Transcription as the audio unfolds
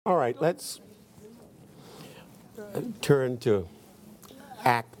All right, let's turn to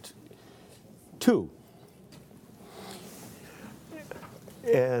Act 2.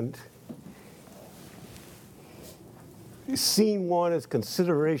 And Scene 1 is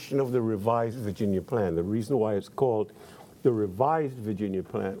consideration of the revised Virginia Plan. The reason why it's called the revised Virginia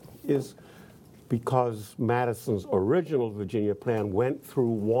Plan is because Madison's original Virginia Plan went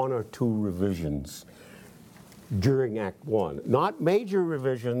through one or two revisions during Act 1. Not major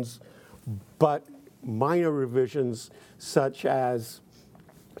revisions, but minor revisions such as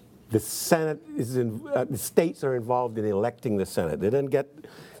the Senate the states are involved in electing the Senate.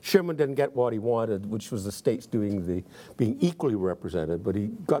 Sherman didn't get what he wanted, which was the states being equally represented, but he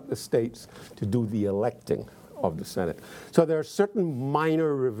got the states to do the electing of the Senate. So there are certain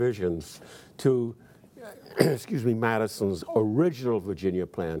minor revisions to, Madison's original Virginia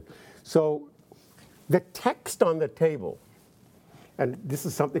Plan. So the text on the table, and this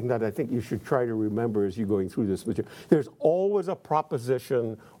is something that I think you should try to remember as you're going through this material, there's always a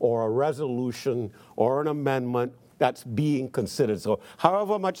proposition or a resolution or an amendment that's being considered. So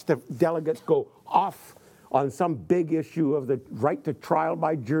however much the delegates go off on some big issue of the right to trial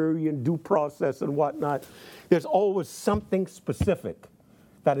by jury and due process and whatnot, there's always something specific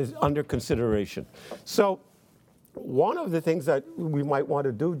that is under consideration. So one of the things that we might want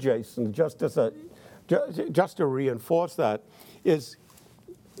to do, Jason, just to reinforce that, is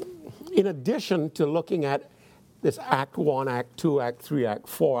in addition to looking at this Act 1, Act 2, Act 3, Act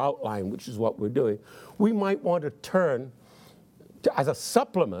 4 outline, which is what we're doing, we might want to turn to, as a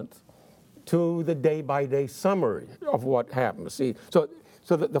supplement to the day-by-day summary of what happens. See, so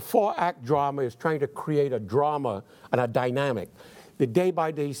the 4-act drama is trying to create a drama and a dynamic. The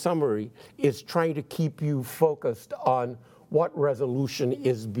day-by-day summary is trying to keep you focused on what resolution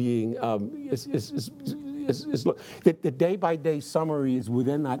is being the day-by-day summary is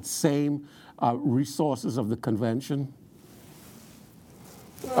within that same resources of the convention.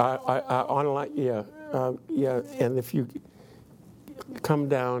 Online, and if you come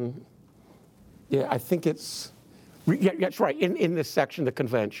down, I think it's, that's right, in this section, the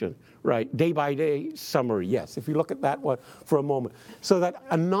convention, right, day-by-day summary, yes, if you look at that one for a moment. So that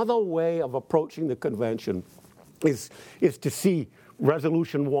another way of approaching the convention is to see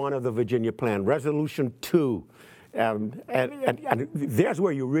Resolution 1 of the Virginia Plan, Resolution 2, and there's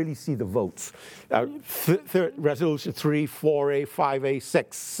where you really see the votes. Resolution 3, 4A, 5A,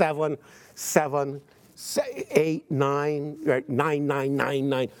 6, 7, 7, 8, 9, 9, 9, 9,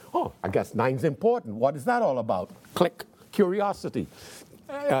 9. Oh, I guess 9's important. What is that all about? Click, curiosity,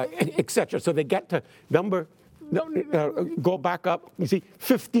 etc. So they get to go back up, you see,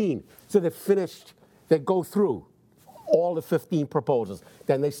 15. So they're finished, they go through all the 15 proposals.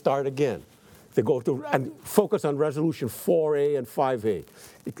 Then they start again. They go through and focus on Resolution 4A and 5A,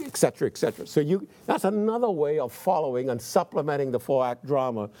 et cetera, et cetera. So that's another way of following and supplementing the 4-act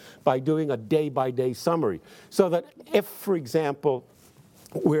drama by doing a day-by-day summary. So that if, for example,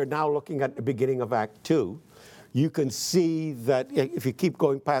 we're now looking at the beginning of Act 2, you can see that if you keep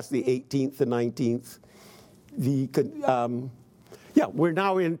going past the 18th and 19th, we're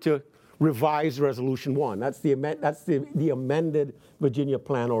now into revised Resolution 1. That's the amended Virginia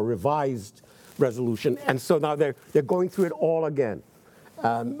Plan or revised resolution. And so now they're going through it all again.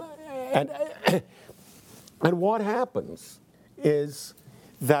 And what happens is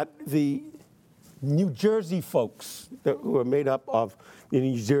that the New Jersey folks who are made up of the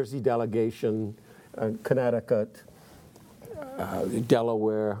New Jersey delegation, Connecticut,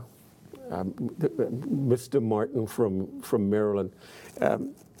 Delaware, Mr. Martin from Maryland,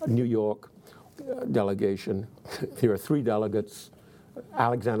 New York delegation. There are 3 delegates,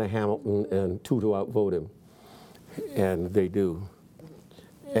 Alexander Hamilton and 2 to outvote him, and they do.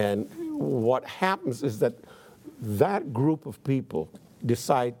 And what happens is that group of people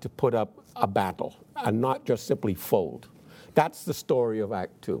decide to put up a battle and not just simply fold. That's the story of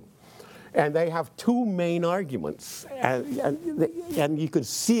Act 2. And they have 2 main arguments, and you can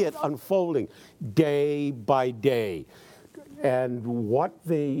see it unfolding day by day. And what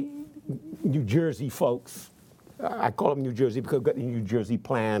the New Jersey folks, I call them New Jersey because we've got the New Jersey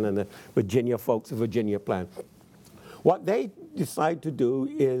Plan and the Virginia folks, the Virginia Plan. What they decide to do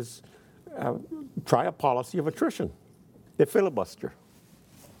is try a policy of attrition. They filibuster.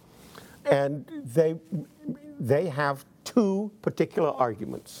 And they have 2 particular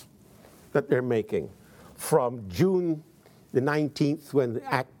arguments that they're making from June the 19th, when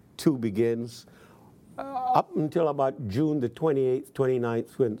Act 2 begins, up until about June the 28th,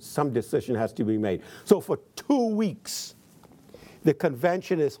 29th, when some decision has to be made. So for 2 weeks, the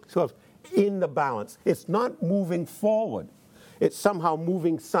convention is sort of in the balance. It's not moving forward. it's somehow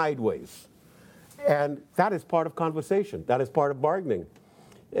moving sideways. And that is part of conversation. That is part of bargaining.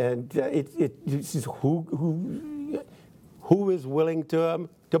 And it's just who is willing to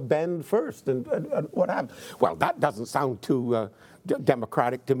bend first and what happens. Well, that doesn't sound too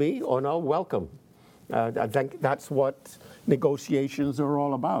democratic to me. Oh, no, welcome. I think that's what negotiations are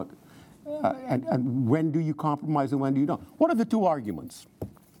all about. And when do you compromise and when do you not? What are the two arguments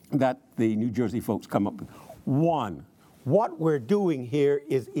that the New Jersey folks come up with? One, what we're doing here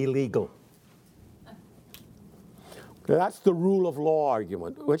is illegal. That's the rule of law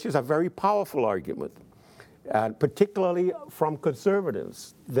argument, which is a very powerful argument, and particularly from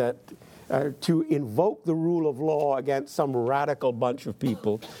conservatives, that to invoke the rule of law against some radical bunch of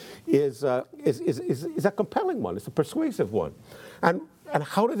people is a compelling one. It's a persuasive one. And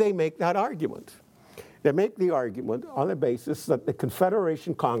how do they make that argument? They make the argument on the basis that the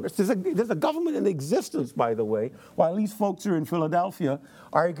Confederation Congress, there's a government in existence, by the way, while these folks are in Philadelphia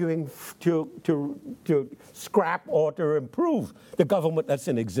arguing to scrap or to improve the government that's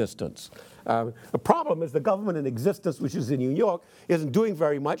in existence. The problem is the government in existence, which is in New York, isn't doing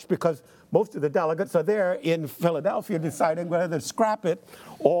very much because most of the delegates are there in Philadelphia deciding whether to scrap it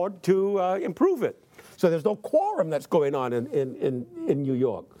or to improve it. So there's no quorum that's going on in New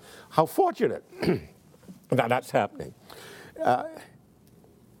York. How fortunate that that's happening.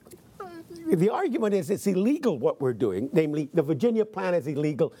 The argument is it's illegal what we're doing, namely the Virginia plan is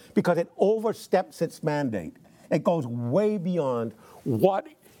illegal because it oversteps its mandate. It goes way beyond what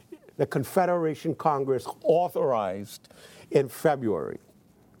the Confederation Congress authorized in February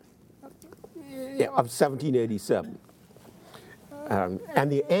of 1787. And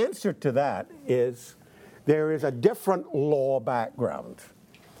the answer to that is there is a different law background.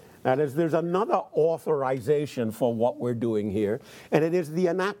 That is, there's another authorization for what we're doing here, and it is the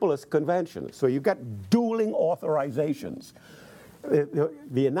Annapolis Convention. So you've got dueling authorizations.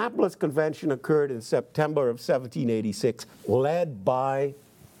 The Annapolis Convention occurred in September of 1786, led by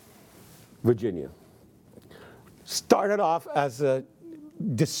Virginia. Started off as a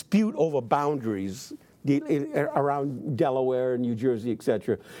dispute over boundaries around Delaware and New Jersey,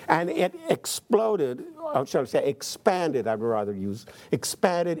 etc. And it exploded, or shall I say expanded, I'd rather use,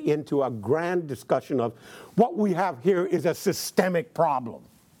 expanded into a grand discussion of what we have here is a systemic problem.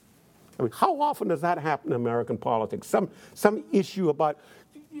 I mean, how often does that happen in American politics? Some issue about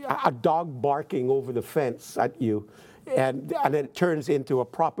a dog barking over the fence at you, and it turns into a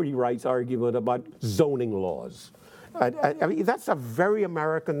property rights argument about zoning laws. I mean, that's a very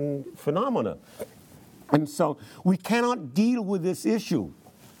American phenomenon. And so we cannot deal with this issue,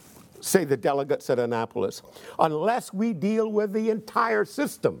 say the delegates at Annapolis, unless we deal with the entire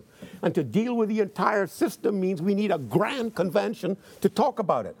system. And to deal with the entire system means we need a grand convention to talk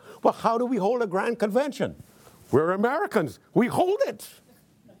about it. Well, how do we hold a grand convention? We're Americans. We hold it.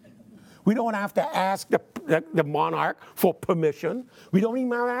 We don't have to ask the monarch for permission. We don't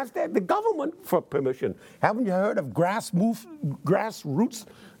even have to ask the government for permission. Haven't you heard of grassroots?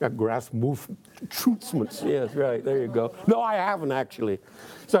 Yes, right, there you go. No, I haven't actually.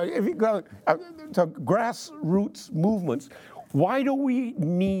 So if you go to grassroots movements, why do we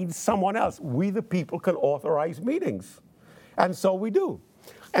need someone else? We, the people, can authorize meetings. And so we do.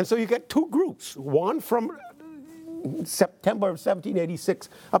 And so you get two groups, one from September of 1786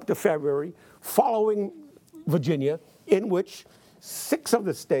 up to February, following Virginia, in which 6 of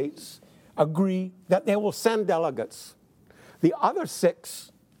the states agree that they will send delegates. The other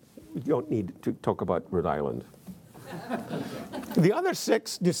 6, you don't need to talk about Rhode Island. The other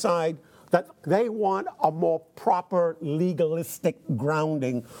 6 decide that they want a more proper legalistic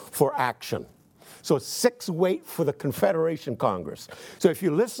grounding for action. So 6 wait for the Confederation Congress. So if you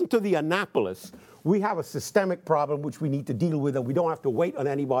listen to the Annapolis, we have a systemic problem which we need to deal with, and we don't have to wait on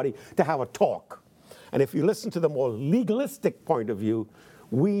anybody to have a talk. And if you listen to the more legalistic point of view,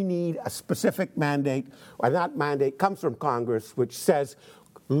 we need a specific mandate, and that mandate comes from Congress, which says,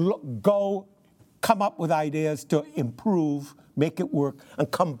 go come up with ideas to improve, make it work,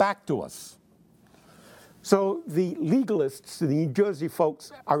 and come back to us. So the legalists, the New Jersey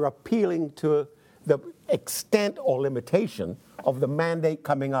folks, are appealing to the extent or limitation of the mandate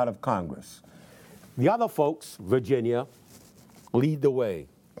coming out of Congress. The other folks, Virginia, lead the way.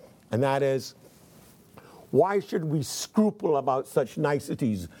 And that is, why should we scruple about such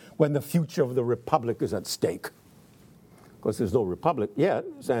niceties when the future of the republic is at stake? Because there's no republic yet,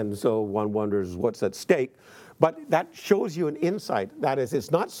 and so one wonders what's at stake. But that shows you an insight. That is,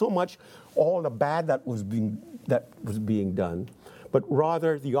 it's not so much all the bad that was being done, but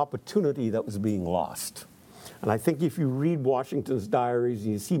rather the opportunity that was being lost. And I think if you read Washington's diaries,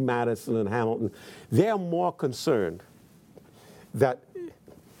 you see Madison and Hamilton, they're more concerned that,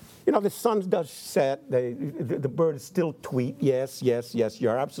 the sun does set, the birds still tweet, yes,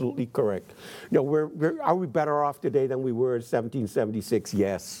 you're absolutely correct. Are we better off today than we were in 1776?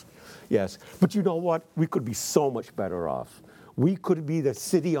 Yes. But you know what? We could be so much better off. We could be the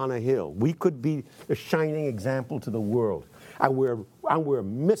city on a hill. We could be the shining example to the world. And we're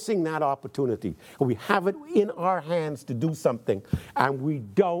missing that opportunity. We have it in our hands to do something, and we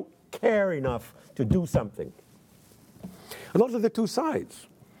don't care enough to do something. And those are the two sides.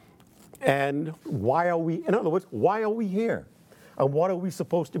 And why are we here? And what are we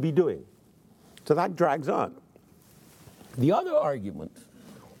supposed to be doing? So that drags on. The other argument,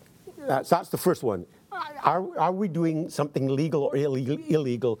 so that's the first one. Are we doing something legal or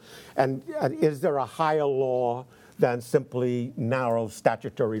illegal? And is there a higher law than simply narrow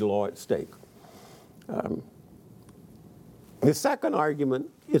statutory law at stake? The second argument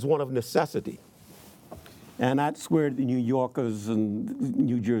is one of necessity. And that's where the New Yorkers and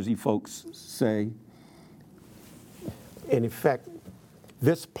New Jersey folks say, in effect,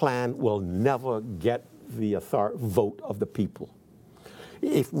 this plan will never get the vote of the people.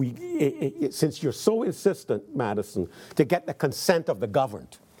 Since you're so insistent, Madison, to get the consent of the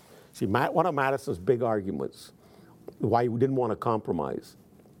governed. See, one of Madison's big arguments, why he didn't want to compromise,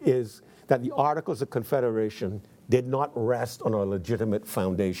 is that the Articles of Confederation did not rest on a legitimate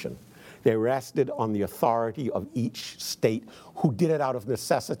foundation. They rested on the authority of each state who did it out of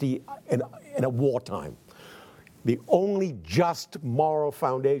necessity in a wartime. The only just moral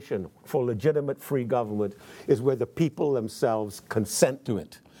foundation for legitimate free government is where the people themselves consent to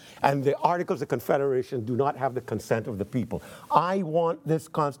it. And the Articles of Confederation do not have the consent of the people. I want this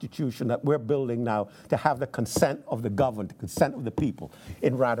Constitution that we're building now to have the consent of the governed, the consent of the people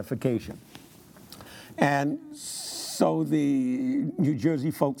in ratification. And so the New Jersey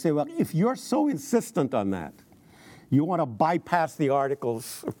folks say, well, if you're so insistent on that, you want to bypass the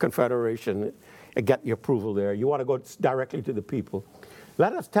Articles of Confederation and get the approval there. You want to go directly to the people.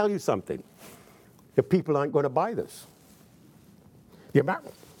 Let us tell you something. The people aren't going to buy this. The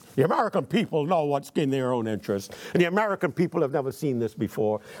American people know what's in their own interest. And the American people have never seen this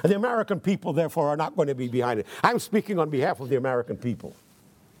before. And the American people, therefore, are not going to be behind it. I'm speaking on behalf of the American people.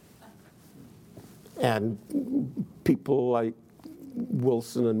 And people like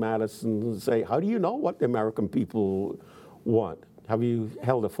Wilson and Madison say, how do you know what the American people want? Have you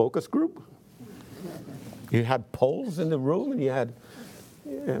held a focus group? You had polls in the room, and you had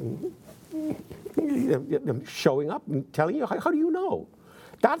them showing up and telling you, how do you know?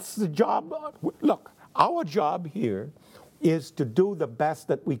 That's the job. Look, our job here is to do the best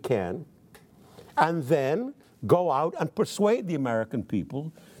that we can and then go out and persuade the American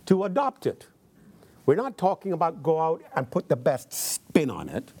people to adopt it. We're not talking about go out and put the best spin on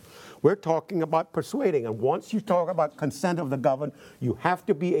it. We're talking about persuading. And once you talk about consent of the governed, you have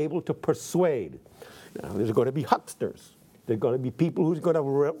to be able to persuade. Now, there's going to be hucksters. There are going to be people who's going to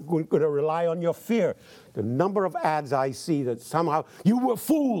rely on your fear. The number of ads I see that somehow, you were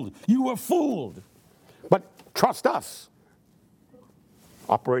fooled. But trust us.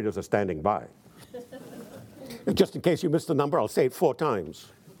 Operators are standing by. Just in case you missed the number, I'll say it 4 times.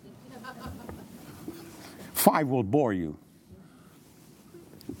 5 will bore you.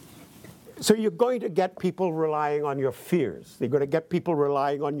 So you're going to get people relying on your fears. You're going to get people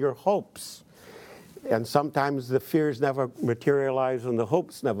relying on your hopes. And sometimes the fears never materialize and the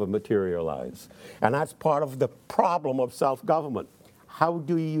hopes never materialize. And that's part of the problem of self-government. How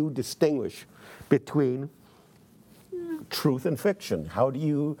do you distinguish between truth and fiction? How do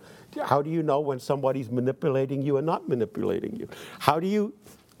you know when somebody's manipulating you and not manipulating you? How do you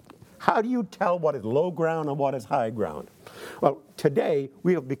tell what is low ground and what is high ground? Well, today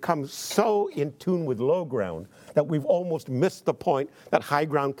we have become so in tune with low ground that we've almost missed the point that high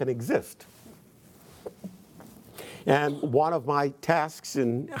ground can exist. And one of my tasks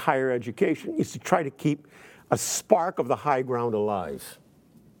in higher education is to try to keep a spark of the high ground alive.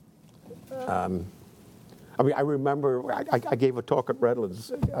 I remember I gave a talk at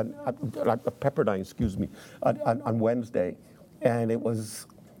Redlands, at Pepperdine, on Wednesday, and it was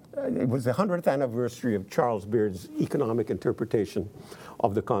the 100th anniversary of Charles Beard's economic interpretation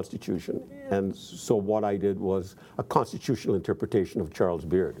of the Constitution. And so what I did was a constitutional interpretation of Charles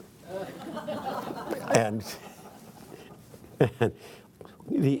Beard. And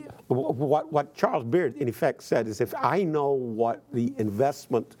what Charles Beard, in effect, said is, if I know what the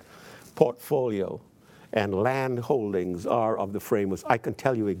investment portfolio and land holdings are of the framers, I can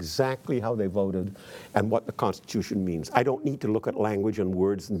tell you exactly how they voted and what the Constitution means. I don't need to look at language and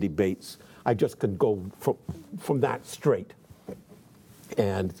words and debates. I just can go from that straight.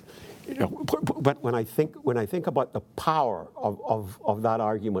 And But when I think about the power of that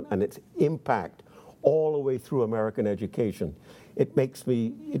argument and its impact all the way through American education, it makes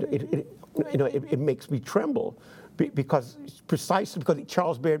me it makes me tremble, because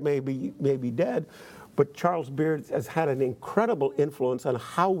Charles Baird may be dead, but Charles Baird has had an incredible influence on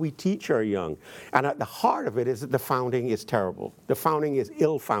how we teach our young. And at the heart of it is that the founding is terrible. The founding is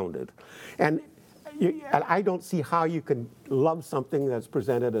ill-founded. And I don't see how you can love something that's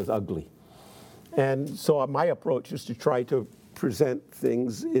presented as ugly. And so my approach is to try to present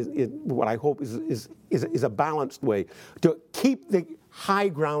things in what I hope is a balanced way, to keep the high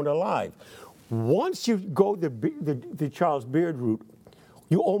ground alive. Once you go the Charles Baird route,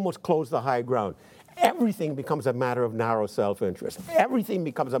 you almost close the high ground. Everything becomes a matter of narrow self-interest. Everything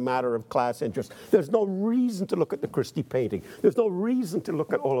becomes a matter of class interest. There's no reason to look at the Christie painting. There's no reason to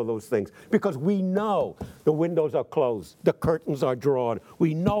look at all of those things, because we know the windows are closed, the curtains are drawn.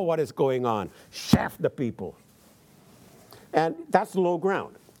 We know what is going on. Shaft the people. And that's low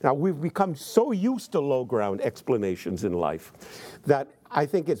ground. Now, we've become so used to low ground explanations in life that I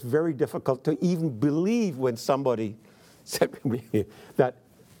think it's very difficult to even believe when somebody said that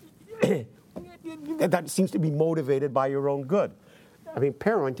that seems to be motivated by your own good. I mean,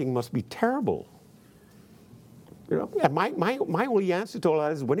 parenting must be terrible. You know, and my only answer to all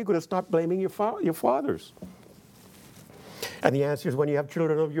that is, when are you going to stop blaming your fathers? And the answer is, when you have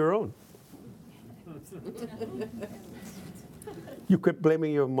children of your own. You quit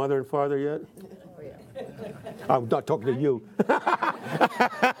blaming your mother and father yet? Oh, yeah. I'm not talking to you.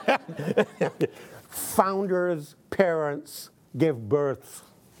 Founders, parents give birth,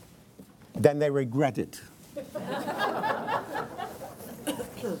 then they regret it.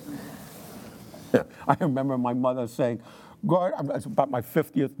 I remember my mother saying, God, it's about my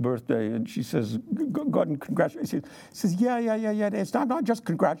 50th birthday, and she says, God, and congratulations. She says, yeah. It's not just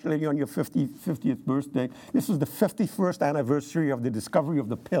congratulating you on your 50th birthday. This is the 51st anniversary of the discovery of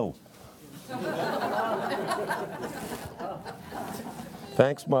the pill.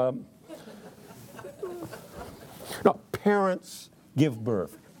 Thanks, Mom. No, parents give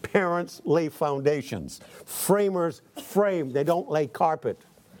birth. Parents lay foundations. Framers frame. They don't lay carpet.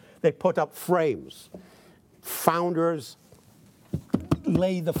 They put up frames. Founders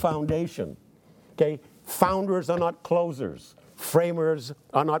lay the foundation. Okay? Founders are not closers. Framers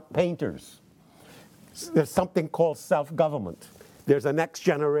are not painters. There's something called self-government. There's a next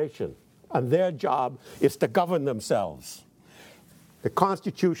generation, and their job is to govern themselves. The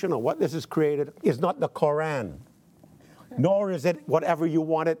Constitution, or what this has created, is not the Koran, nor is it whatever you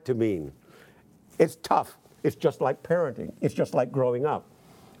want it to mean. It's tough. It's just like parenting. It's just like growing up.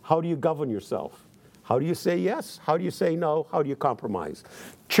 How do you govern yourself? How do you say yes? How do you say no? How do you compromise?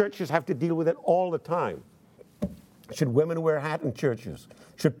 Churches have to deal with it all the time. Should women wear a hat in churches?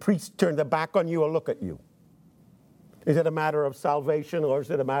 Should priests turn their back on you or look at you? Is it a matter of salvation, or is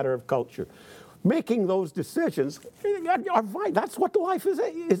it a matter of culture? Making those decisions are right. That's what life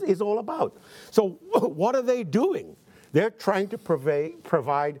is all about. So what are they doing? They're trying to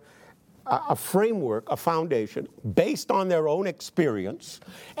provide a framework, a foundation, based on their own experience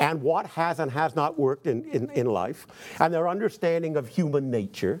and what has and has not worked in life, and their understanding of human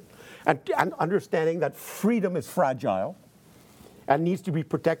nature, and understanding that freedom is fragile and needs to be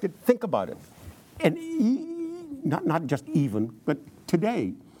protected. Think about it. And not just even, but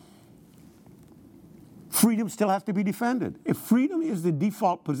today, freedom still has to be defended. If freedom is the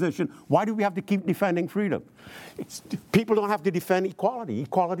default position, why do we have to keep defending freedom? People don't have to defend equality.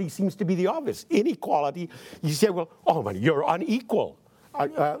 Equality seems to be the obvious. Inequality, you say, well, oh man, you're unequal,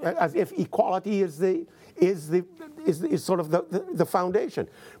 as if equality is sort of the foundation.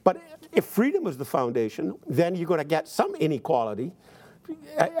 But if freedom is the foundation, then you're going to get some inequality.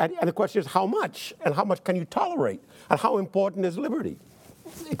 And the question is, how much? And how much can you tolerate? And how important is liberty?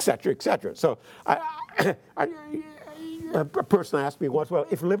 Et cetera, et cetera. So a person asked me once, well,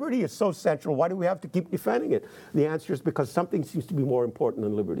 if liberty is so central, why do we have to keep defending it? The answer is because something seems to be more important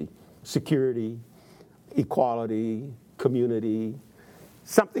than liberty. Security, equality, community.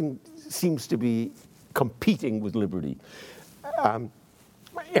 Something seems to be competing with liberty.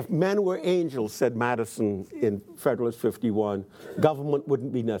 If men were angels, said Madison in Federalist 51, government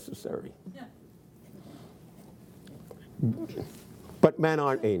wouldn't be necessary. But men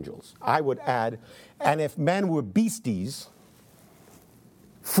aren't angels. I would add, and if men were beasties,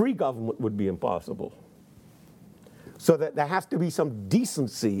 free government would be impossible. So that there has to be some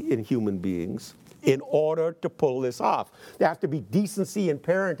decency in human beings in order to pull this off. There has to be decency in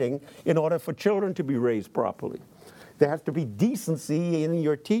parenting in order for children to be raised properly. There has to be decency in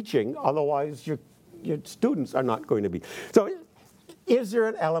your teaching, otherwise your students are not going to be. So is there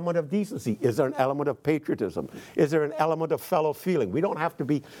an element of decency? Is there an element of patriotism? Is there an element of fellow feeling? We don't have to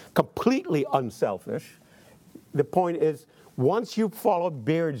be completely unselfish. The point is, once you follow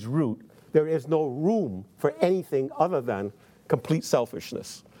Beard's route, there is no room for anything other than complete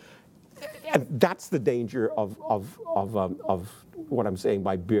selfishness. And that's the danger of what I'm saying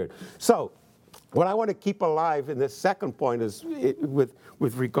by Beard. So, what I want to keep alive in this second point is with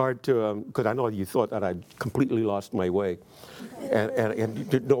regard to, because I know you thought that I'd completely lost my way, and you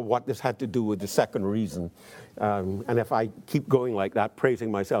didn't know what this had to do with the second reason. And if I keep going like that,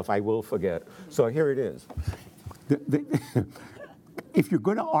 praising myself, I will forget. So here it is. If you're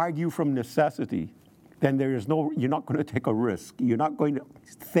going to argue from necessity, then you're not going to take a risk. You're not going to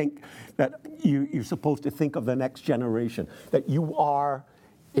think that you're supposed to think of the next generation, that you are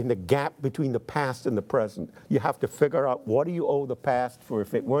in the gap between the past and the present. You have to figure out, what do you owe the past for?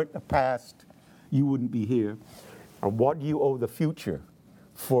 If it weren't the past, you wouldn't be here. And what do you owe the future?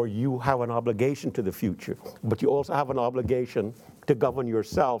 For you have an obligation to the future. But you also have an obligation to govern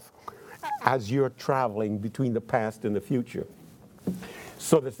yourself as you're traveling between the past and the future.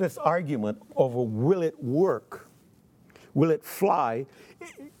 So there's this argument over, will it work? Will it fly?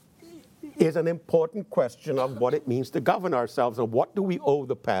 Is an important question of what it means to govern ourselves, and what do we owe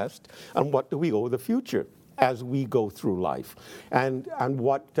the past and what do we owe the future as we go through life. And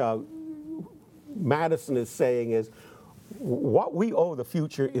what Madison is saying is, what we owe the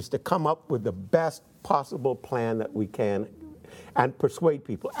future is to come up with the best possible plan that we can and persuade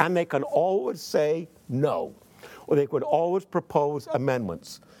people. And they can always say no, or they could always propose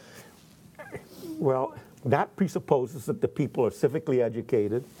amendments. Well, that presupposes that the people are civically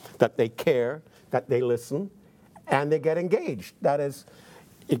educated, that they care, that they listen, and they get engaged. That is,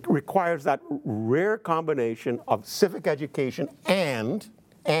 it requires that rare combination of civic education and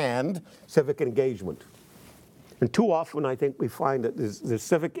civic engagement. And too often, I think we find that there's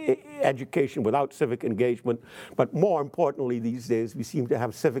civic education without civic engagement, but more importantly these days, we seem to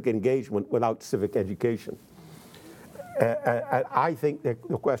have civic engagement without civic education. I think the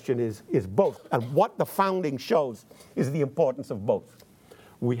question is both. And what the founding shows is the importance of both.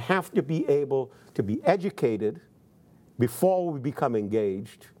 We have to be able to be educated before we become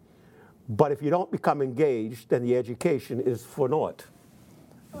engaged. But if you don't become engaged, then the education is for naught.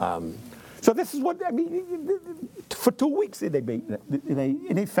 So this is what, I mean, for 2 weeks they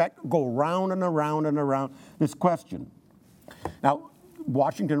in effect go round and around and around this question. Now,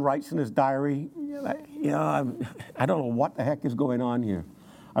 Washington writes in his diary, I don't know what the heck is going on here.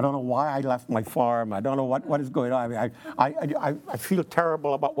 I don't know why I left my farm. I don't know what is going on. I feel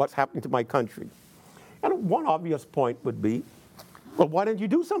terrible about what's happening to my country. And one obvious point would be, well, why didn't you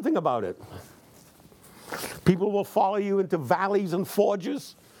do something about it? People will follow you into valleys and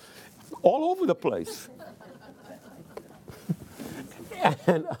forges all over the place.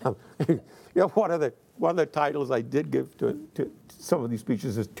 And one of the titles I did give to some of these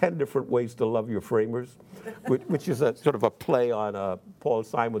speeches is 10 Different Ways to Love Your Framers, which is a sort of a play on Paul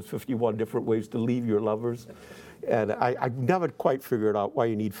Simon's 51 Different Ways to Leave Your Lovers. And I've never quite figured out why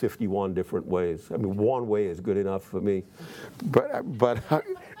you need 51 different ways. I mean, one way is good enough for me. But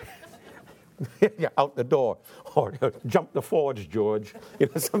yeah, out the door, or jump the forge, George,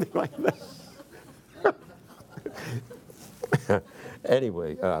 something like that.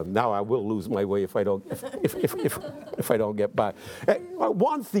 Anyway, now I will lose my way if I don't get by.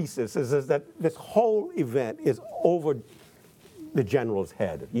 One thesis is that this whole event is over the general's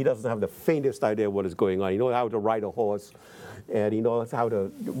head. He doesn't have the faintest idea what is going on. He knows how to ride a horse, and he knows how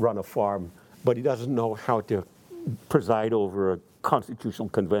to run a farm, but he doesn't know how to preside over a constitutional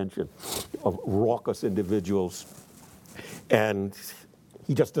convention of raucous individuals, and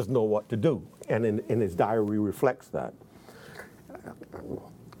he just doesn't know what to do. And in his diary reflects that.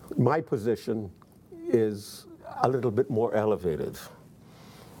 My position is a little bit more elevated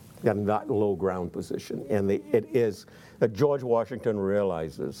than that low ground position, and it is that George Washington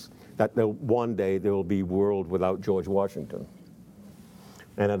realizes that one day there will be a world without George Washington,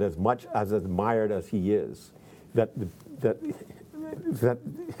 and that as much as admired as he is, that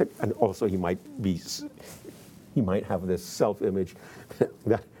and also he might have this self-image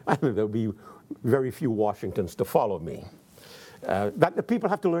that there'll be very few Washingtons to follow me. That the people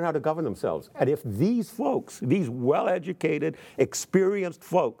have to learn how to govern themselves. And if these folks, these well-educated, experienced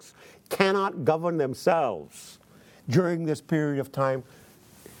folks, cannot govern themselves during this period of time,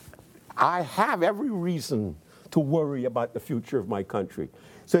 I have every reason to worry about the future of my country.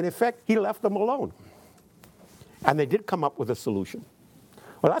 So in effect, he left them alone. And they did come up with a solution.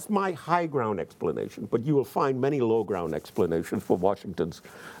 Well, that's my high ground explanation, but you will find many low ground explanations for Washington's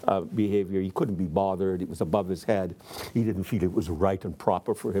behavior. He couldn't be bothered. It was above his head. He didn't feel it was right and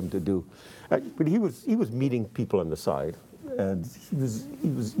proper for him to do. But he was meeting people on the side, and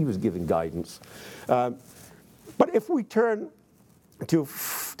he was giving guidance. But if we turn to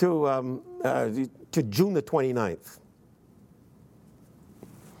June the 29th,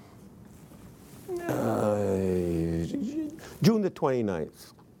 June the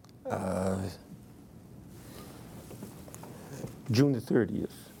 29th, June the 30th.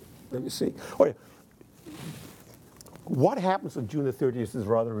 Let me see. Oh, yeah. What happens on June the 30th is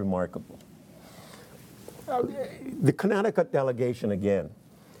rather remarkable. The Connecticut delegation again,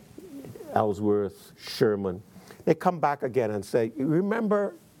 Ellsworth, Sherman, they come back again and say,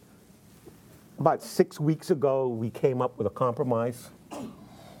 remember about 6 weeks ago we came up with a compromise?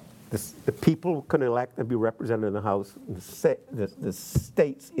 The people can elect and be represented in the House, the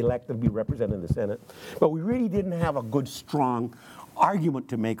states elect and be represented in the Senate. But we really didn't have a good, strong argument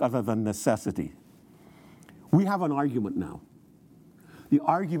to make other than necessity. We have an argument now. The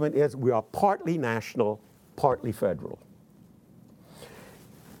argument is we are partly national, partly federal,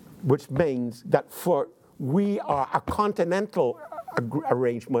 which means that we are a continental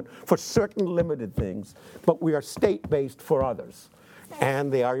arrangement for certain limited things, but we are state-based for others.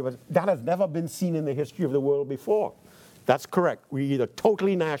 And the argument, that has never been seen in the history of the world before. That's correct. We're either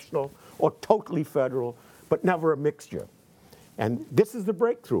totally national or totally federal, but never a mixture. And this is the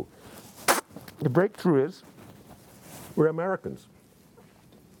breakthrough. The breakthrough is we're Americans.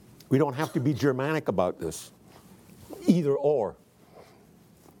 We don't have to be Germanic about this, either or.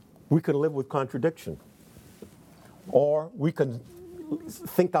 We can live with contradiction. Or we can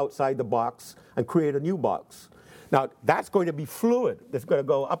think outside the box and create a new box. Now, that's going to be fluid. It's going to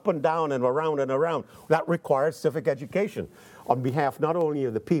go up and down and around and around. That requires civic education on behalf not only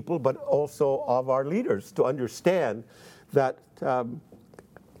of the people, but also of our leaders to understand that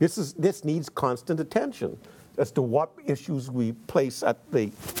this needs constant attention as to what issues we place at the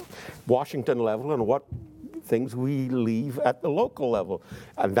Washington level and what things we leave at the local level.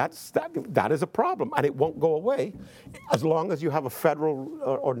 And that is a problem, and it won't go away as long as you have a federal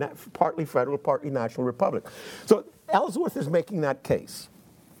or partly federal, partly national republic. So Ellsworth is making that case.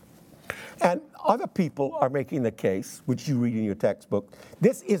 And other people are making the case, which you read in your textbook,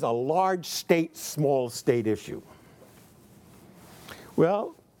 this is a large state, small state issue.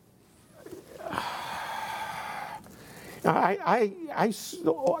 Well,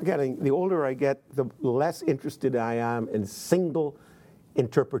 again, the older I get, the less interested I am in single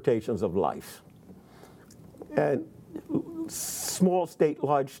interpretations of life. And small state,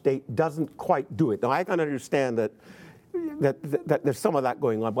 large state doesn't quite do it. Now, I can understand that there's some of that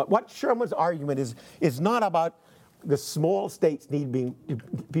going on. But what Sherman's argument is not about the small states need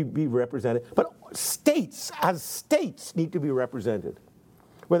to be represented, but states as states need to be represented,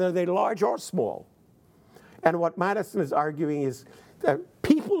 whether they're large or small. And what Madison is arguing is that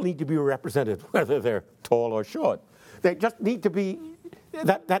people need to be represented, whether they're tall or short. They just need to be,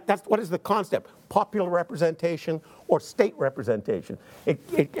 that's what is the concept, popular representation or state representation.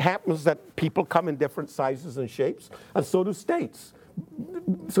 It happens that people come in different sizes and shapes, and so do states.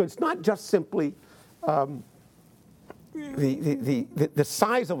 So it's not just simply the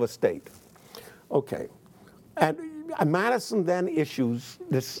size of a state. Okay. And Madison then issues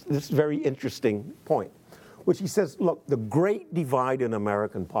this very interesting point, which he says, look, the great divide in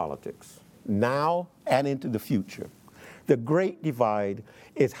American politics, now and into the future, the great divide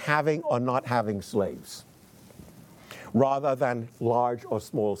is having or not having slaves, rather than large or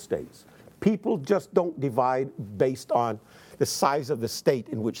small states. People just don't divide based on the size of the state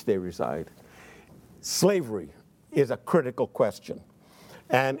in which they reside. Slavery is a critical question.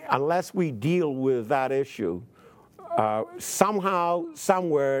 And unless we deal with that issue, somehow,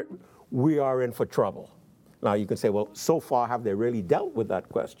 somewhere, we are in for trouble. Now, you can say, well, so far, have they really dealt with that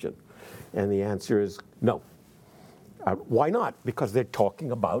question? And the answer is no. Why not? Because they're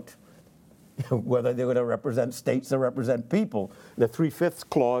talking about whether they're going to represent states or represent people. The 3/5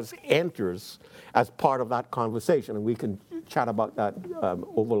 clause enters as part of that conversation, and we can chat about that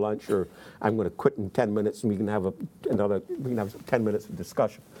over lunch, or I'm going to quit in 10 minutes, and we can have 10 minutes of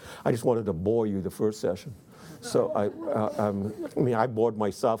discussion. I just wanted to bore you the first session. So I bored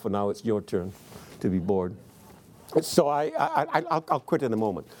myself, and now it's your turn to be bored. So I'll quit in a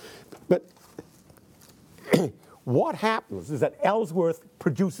moment. But what happens is that Ellsworth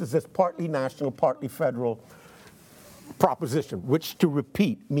produces this partly national, partly federal proposition, which, to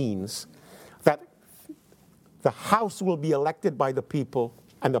repeat, means that the House will be elected by the people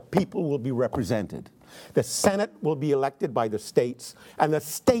and the people will be represented. The Senate will be elected by the states, and the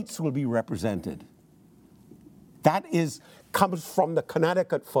states will be represented. That comes from the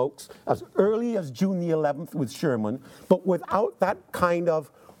Connecticut folks as early as June the 11th with Sherman, but without that kind of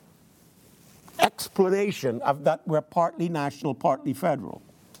explanation of that we're partly national, partly federal.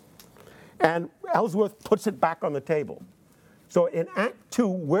 And Ellsworth puts it back on the table. So in Act 2,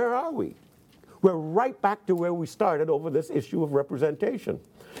 where are we? We're right back to where we started over this issue of representation.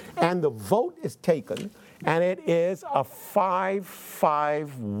 And the vote is taken, and it is a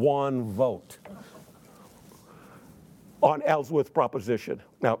 5-5-1 vote on Ellsworth's proposition.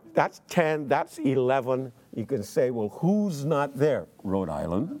 Now, that's 10, that's 11. You can say, well, who's not there? Rhode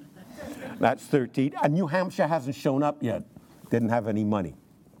Island. That's 13. And New Hampshire hasn't shown up yet. Didn't have any money.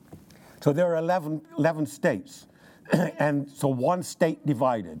 So there are 11 states. And so one state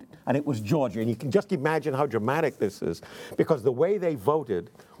divided, and it was Georgia. And you can just imagine how dramatic this is, because the way they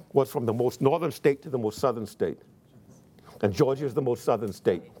voted was from the most northern state to the most southern state. And Georgia is the most southern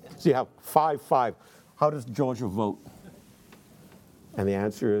state. So you have 5-5. How does Georgia vote? And the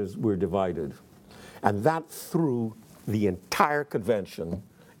answer is we're divided. And that threw the entire convention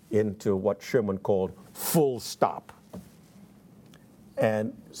into what Sherman called full stop.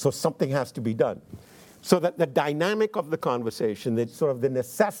 And so something has to be done. So that the dynamic of the conversation, the sort of the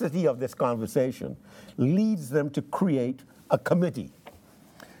necessity of this conversation, leads them to create a committee.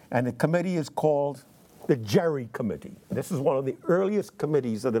 And the committee is called the Gerry Committee. This is one of the earliest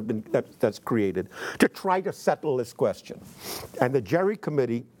committees that have been that's created to try to settle this question. And the Gerry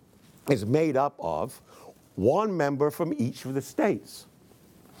Committee is made up of one member from each of the states.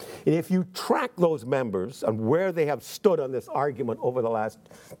 And if you track those members and where they have stood on this argument over the last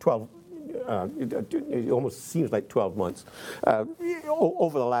 12, it almost seems like 12 months,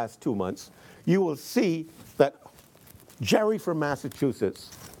 over the last 2 months, you will see that Gerry from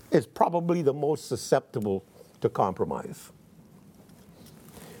Massachusetts is probably the most susceptible to compromise,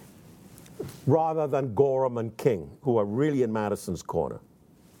 rather than Gorham and King, who are really in Madison's corner.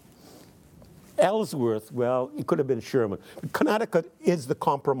 Ellsworth, well, it could have been Sherman. Connecticut is the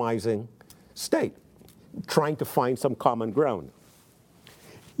compromising state, trying to find some common ground.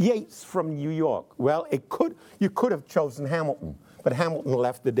 Yates from New York, well, you could have chosen Hamilton, but Hamilton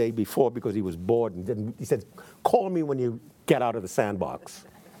left the day before because he was bored and he said, call me when you get out of the sandbox.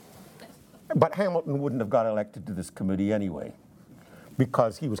 But Hamilton wouldn't have got elected to this committee anyway,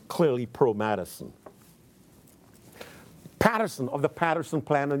 because he was clearly pro-Madison. Patterson, of the Patterson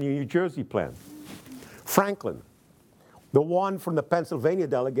Plan and the New Jersey Plan. Franklin, the one from the Pennsylvania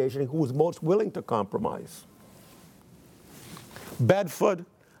delegation who was most willing to compromise. Bedford,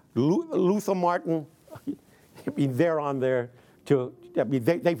 Luther Martin, I mean, they're on there to, I mean,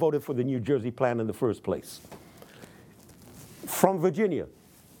 they voted for the New Jersey Plan in the first place. From Virginia,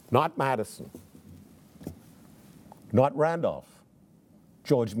 not Madison, not Randolph,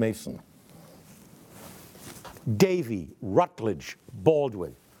 George Mason. Davie, Rutledge,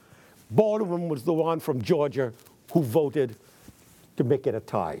 Baldwin. Baldwin was the one from Georgia who voted to make it a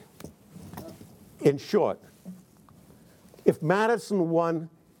tie. In short, if Madison won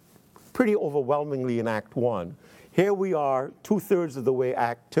pretty overwhelmingly in Act 1, here we are 2/3 of the way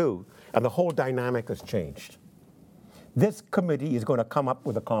Act 2, and the whole dynamic has changed. This committee is going to come up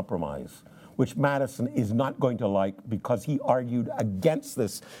with a compromise, which Madison is not going to like because he argued against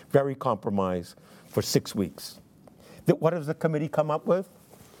this very compromise for 6 weeks. What does the committee come up with?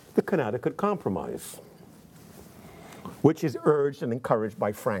 The Connecticut Compromise, which is urged and encouraged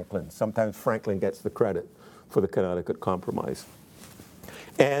by Franklin. Sometimes Franklin gets the credit for the Connecticut Compromise.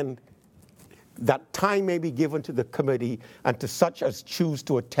 And that time may be given to the committee and to such as choose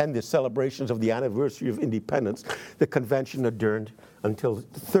to attend the celebrations of the anniversary of independence. The convention adjourned until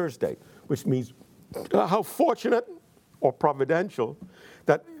Thursday, which means how fortunate or providential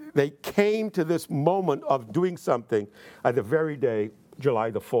that they came to this moment of doing something at the very day, July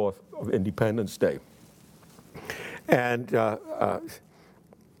the 4th of Independence Day. And I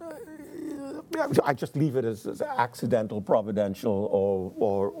just leave it as accidental, providential,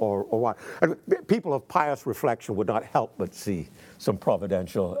 or what. And people of pious reflection would not help but see some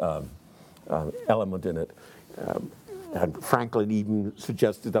providential element in it. And Franklin even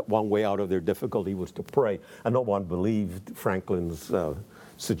suggested that one way out of their difficulty was to pray. And no one believed Franklin's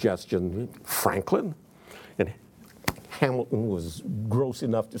suggestion. Franklin? And Hamilton was gross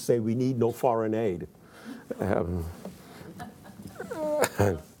enough to say we need no foreign aid.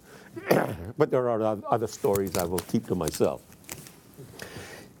 But there are other stories I will keep to myself.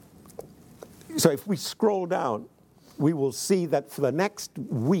 So if we scroll down, we will see that for the next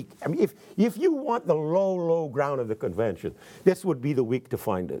week, I mean, if you want the low ground of the convention, this would be the week to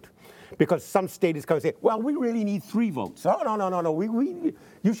find it. because some state is going to say, well, we really need 3 votes. Oh, no.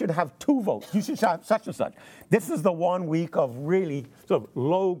 You should have 2 votes. You should have such and such. This is the 1 week of really sort of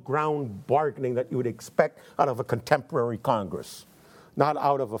low ground bargaining that you would expect out of a contemporary Congress, not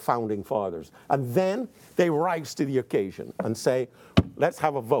out of a founding fathers. And then they rise to the occasion and say, let's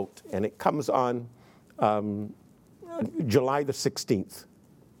have a vote. And it comes on July the 16th.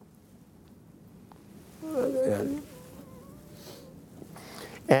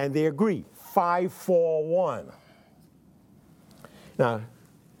 And they agree, 5-4-1. Now,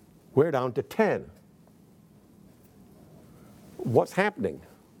 we're down to 10. What's happening?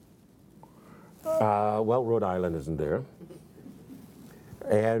 Well, Rhode Island isn't there.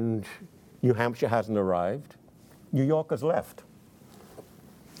 And New Hampshire hasn't arrived. New York has left.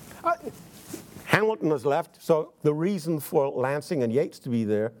 Hamilton has left, so the reason for Lansing and Yates to be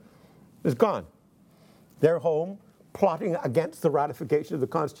there is gone. They're home, plotting against the ratification of the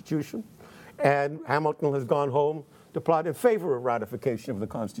Constitution, and Hamilton has gone home to plot in favor of ratification of the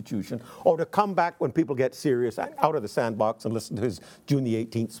Constitution, or to come back when people get serious out of the sandbox and listen to his June the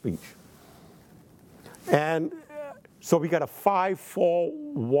 18th speech. And so we got a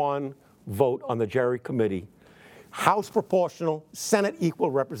 5-4-1 vote on the Gerry Committee. House proportional, Senate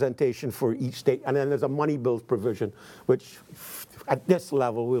equal representation for each state, and then there's a money bills provision, which at this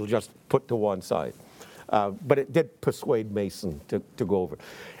level we'll just put to one side. But it did persuade Mason to go over.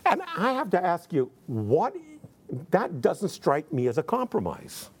 And I have to ask you, that doesn't strike me as a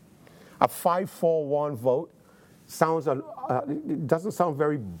compromise. A 5-4-1 vote doesn't sound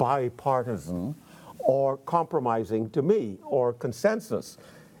very bipartisan or compromising to me, or consensus.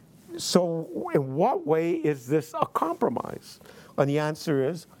 So in what way is this a compromise? And the answer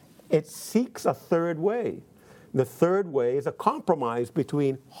is, it seeks a third way. The third way is a compromise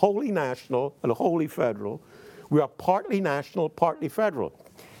between wholly national and wholly federal. We are partly national, partly federal.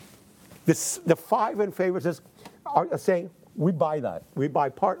 The 5 in favor are saying, we buy that. We buy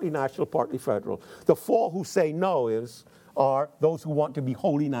partly national, partly federal. The 4 who say no are those who want to be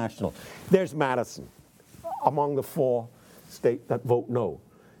wholly national. There's Madison among the 4 states that vote no.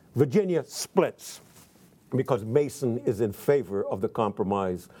 Virginia splits because Mason is in favor of the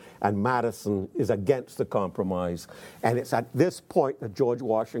compromise and Madison is against the compromise. And it's at this point that George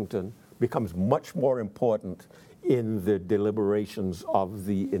Washington becomes much more important in the deliberations of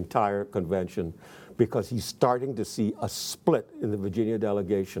the entire convention, because he's starting to see a split in the Virginia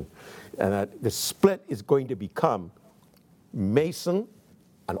delegation. And that the split is going to become Mason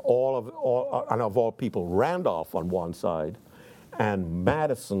and of all people, Randolph on one side, and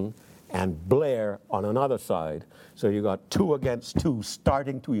Madison and Blair on another side. So you got 2 against 2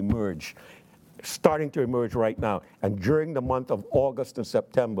 starting to emerge right now. And during the month of August and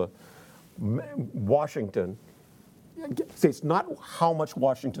September, Washington, it's not how much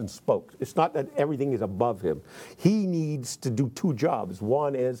Washington spoke. It's not that everything is above him. He needs to do 2 jobs.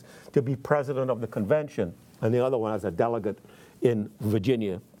 One is to be president of the convention, and the other one as a delegate in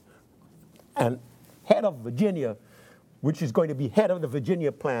Virginia. And head of Virginia, which is going to be head of the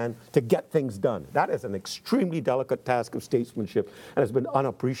Virginia plan to get things done. That is an extremely delicate task of statesmanship and has been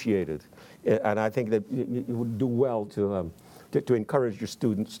unappreciated. And I think that you would do well to encourage your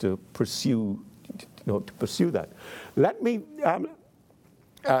students to pursue that. Let me, I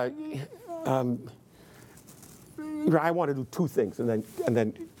want to do 2 things and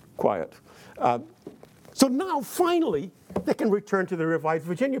then quiet. So now, finally, they can return to the revised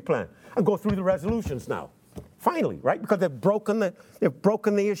Virginia plan and go through the resolutions now. Finally, right? Because they've broken the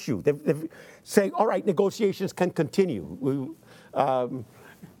issue. They've saying, all right, negotiations can continue. We're on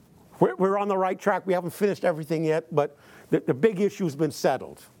the right track. We haven't finished everything yet, but the big issue's been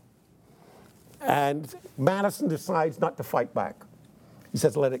settled. And Madison decides not to fight back. He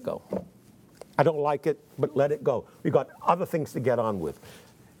says, let it go. I don't like it, but let it go. We've got other things to get on with.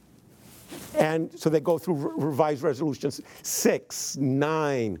 And so they go through revised resolutions 6,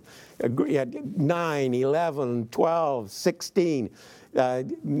 9, 11, 12, 16,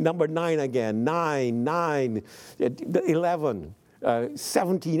 number 9 again, 9, 11,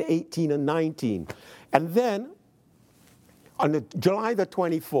 17, 18, and 19. And then on July the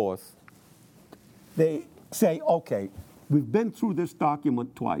 24th, they say, okay, we've been through this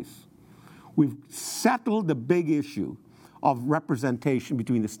document twice. We've settled the big issue of representation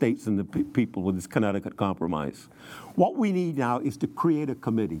between the states and the people with this Connecticut Compromise. What we need now is to create a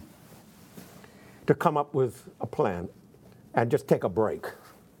committee to come up with a plan and just take a break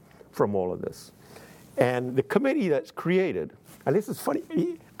from all of this. And the committee that's created, and this is funny,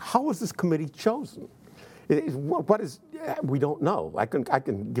 how was this committee chosen? We don't know. I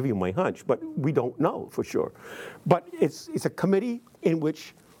can give you my hunch, but we don't know for sure. But it's a committee in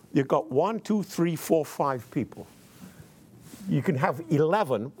which you've got 1, 2, 3, 4, 5 people. You can have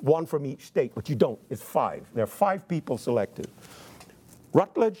 11, one from each state, but you don't. It's 5. There are 5 people selected.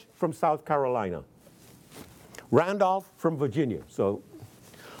 Rutledge from South Carolina. Randolph from Virginia. So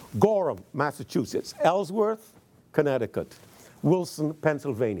Gorham, Massachusetts. Ellsworth, Connecticut. Wilson,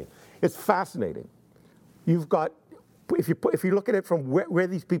 Pennsylvania. It's fascinating. You've got, if you look at it from where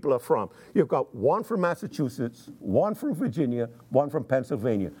these people are from, you've got 1 from Massachusetts, 1 from Virginia, 1 from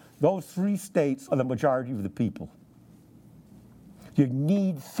Pennsylvania. Those 3 states are the majority of the people. You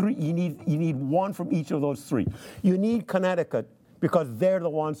need 3. You need 1 from each of those 3. You need Connecticut because they're the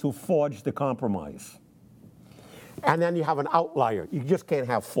ones who forged the compromise. And then you have an outlier. You just can't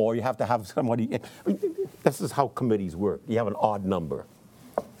have 4. You have to have somebody. This is how committees work. You have an odd number.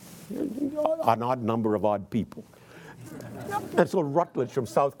 An odd number of odd people. And so Rutledge from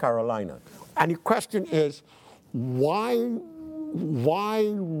South Carolina. And the question is, why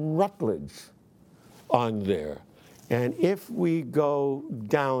Rutledge on there? And if we go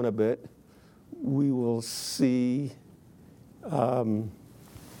down a bit, we will see,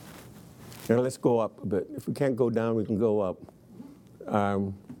 let's go up a bit. If we can't go down, we can go up.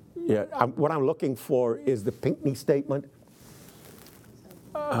 What I'm looking for is the Pinckney statement.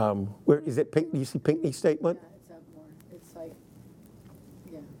 Where is it? Do you see Pinckney statement? Yeah, it's up more. It's like,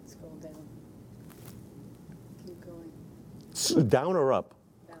 scroll down. Keep going. Down or up?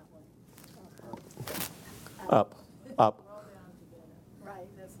 That way. Up. Up. Right,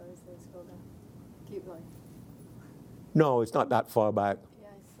 that's what I said. Scroll down. Keep going. No, it's not that far back. Yeah,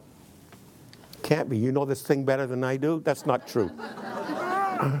 I saw. Can't be. You know this thing better than I do? That's not true.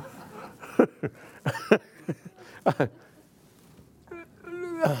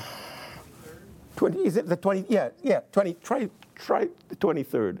 20, is it the 20? Yeah, 20. Try the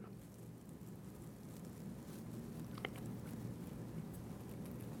 23rd.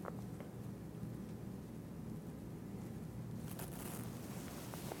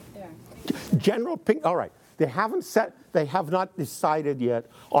 There. General Pink, all right. They have not decided yet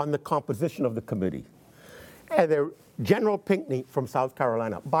on the composition of the committee. And they're General Pinckney from South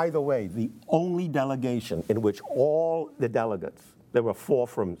Carolina. By the way, the only delegation in which all the delegates, there were 4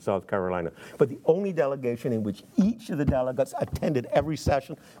 from South Carolina, but the only delegation in which each of the delegates attended every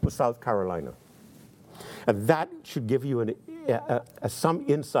session was South Carolina. And that should give you some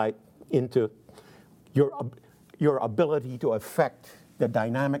insight into your ability to affect the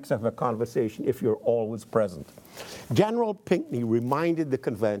dynamics of a conversation if you're always present. General Pinckney reminded the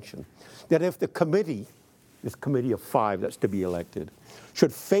convention that if the committee, this committee of 5 that's to be elected,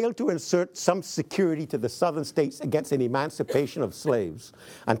 should fail to insert some security to the southern states against an emancipation of slaves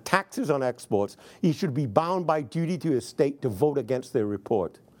and taxes on exports, he should be bound by duty to his state to vote against their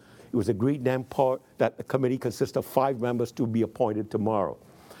report. It was agreed then that the committee consists of 5 members to be appointed tomorrow.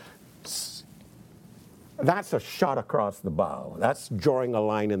 That's a shot across the bow. That's drawing a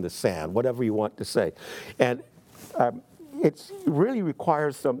line in the sand, whatever you want to say. And it really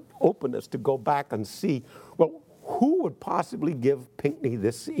requires some openness to go back and see, well, who would possibly give Pinckney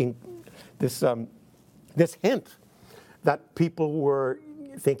this hint that people were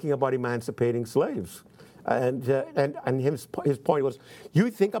thinking about emancipating slaves? And his point was,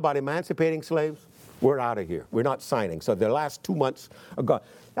 you think about emancipating slaves, we're out of here. We're not signing. So the last 2 months are gone.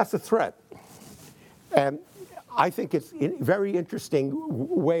 That's a threat. And I think it's a very interesting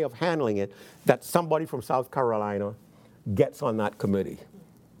way of handling it that somebody from South Carolina gets on that committee.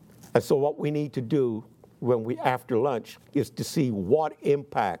 And so what we need to do after lunch is to see what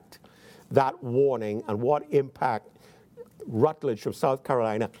impact that warning and what impact Rutledge from South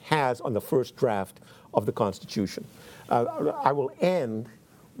Carolina has on the first draft of the Constitution. I will end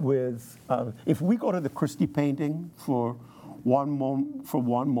with, if we go to the Christie painting for one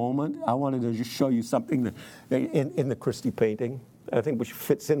moment, I wanted to just show you something in the Christie painting, I think which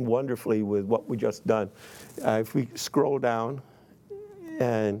fits in wonderfully with what we just done. If we scroll down,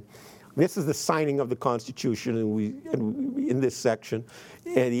 and this is the signing of the Constitution, and in this section,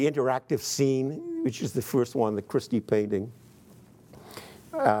 and the interactive scene, which is the first one, the Christie painting.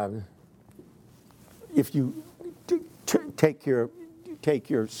 If you take your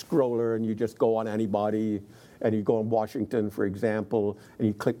scroller and you just go on anybody, and you go on Washington, for example, and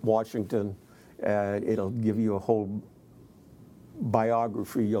you click Washington, it'll give you a whole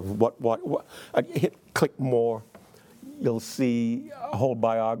biography of what click more, you'll see a whole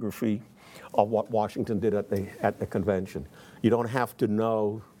biography of what Washington did at the convention. You don't have to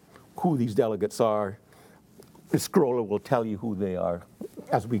know who these delegates are. The scroller will tell you who they are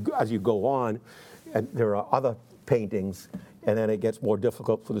as you go on. And there are other paintings. and then it gets more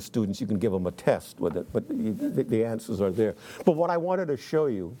difficult for the students. You can give them a test with it, but the answers are there. But what I wanted to show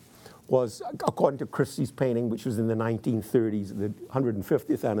you was, according to Christie's painting, which was in the 1930s, the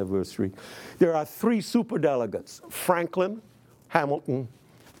 150th anniversary, there are three superdelegates: Franklin, Hamilton,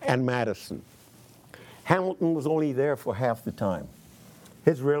 and Madison. Hamilton was only there for half the time.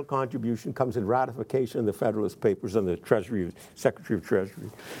 His real contribution comes in ratification of the Federalist Papers and the Secretary of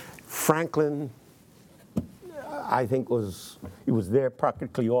Treasury. Franklin, I think he was there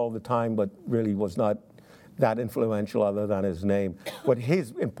practically all the time, but really was not that influential other than his name. But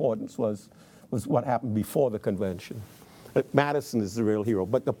his importance was what happened before the convention. Madison is the real hero.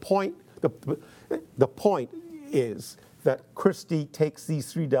 But the point is that Christie takes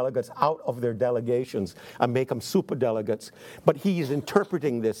these three delegates out of their delegations and make them superdelegates. But he is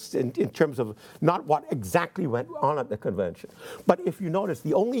interpreting this in terms of not what exactly went on at the convention. But if you notice,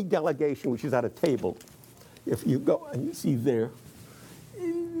 the only delegation which is at a table, if you go and you see there,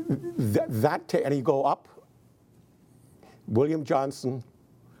 and you go up, William Johnson,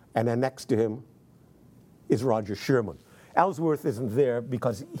 and then next to him is Roger Sherman. Ellsworth isn't there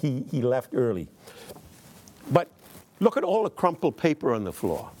because he left early. But look at all the crumpled paper on the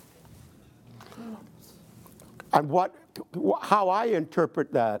floor. And how I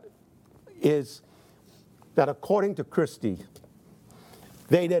interpret that is that according to Christie,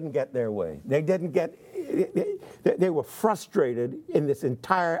 they didn't get their way. They were frustrated in this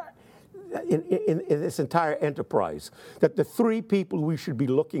entire enterprise. That the three people we should be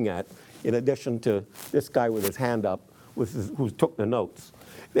looking at, in addition to this guy with his hand up, who took the notes,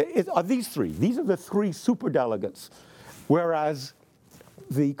 are these three. These are the three superdelegates. Whereas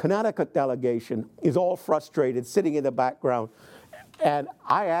the Connecticut delegation is all frustrated, sitting in the background. And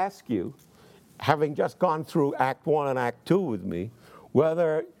I ask you, having just gone through Act 1 and Act 2 with me,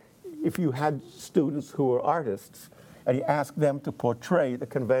 whether if you had students who were artists and you asked them to portray the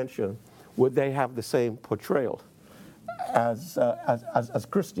convention, would they have the same portrayal as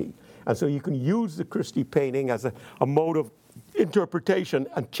Christie? And so you can use the Christie painting as a mode of interpretation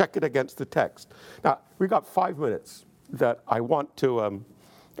and check it against the text. Now, we got 5 minutes that I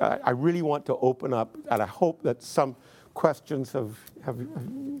really want to open up, and I hope that some questions have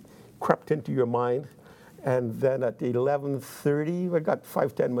crept into your mind. And then at 11:30, we've got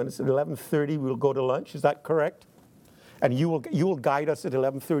 5-10 minutes. At 11:30, we'll go to lunch. Is that correct? And you will guide us at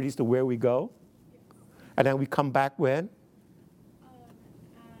 11:30 as to where we go? And then we come back when?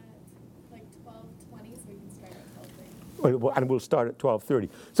 At like 12:20, so we can start at 12:30. And we'll start at 12:30.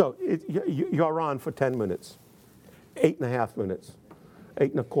 So you're on for 10 minutes. 8.5 minutes.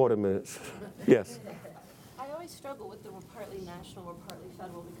 8.25 minutes. Yes. I always struggle with the we're partly national, we're partly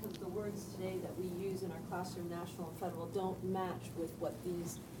federal, because the words today that we use in our classroom, national and federal, don't match with what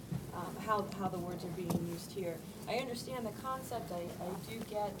these, how the words are being used here. I understand the concept. I do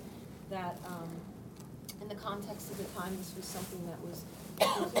get that in the context of the time, this was something that was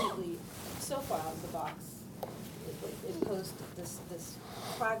completely so far out of the box. It posed this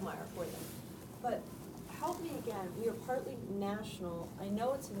quagmire for them. But help me again, we are partly national. I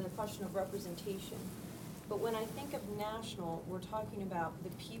know it's in the question of representation, but when I think of national, we're talking about the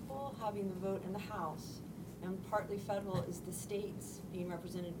people having the vote in the House, and partly federal is the states being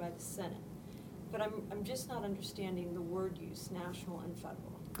represented by the Senate. But I'm just not understanding the word use, national and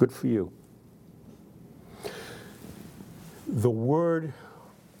federal. Good for you. The word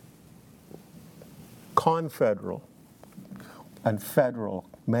confederal and federal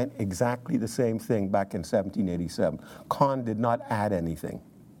meant exactly the same thing back in 1787. Con did not add anything.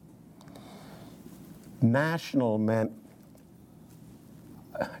 National meant,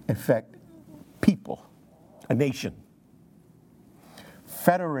 in fact, people, a nation.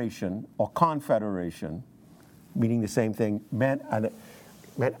 Federation or confederation, meaning the same thing, meant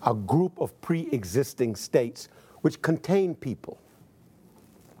a group of pre-existing states which contained people.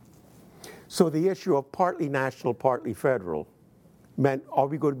 So the issue of partly national, partly federal meant, are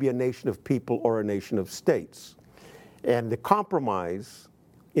we going to be a nation of people or a nation of states? And the compromise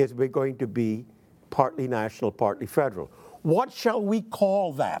is we're going to be partly national, partly federal. What shall we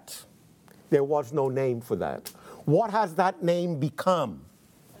call that? There was no name for that. What has that name become?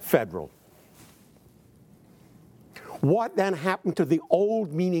 Federal. What then happened to the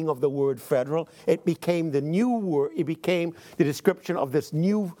old meaning of the word federal? It became the new word, it became the description of this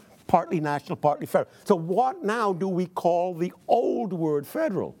new partly national, partly federal. So what now do we call the old word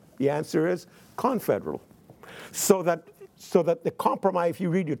federal? The answer is confederal. So that the compromise, if you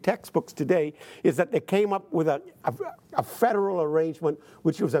read your textbooks today, is that they came up with a federal arrangement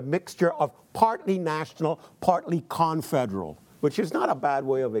which was a mixture of partly national, partly confederal. which is not a bad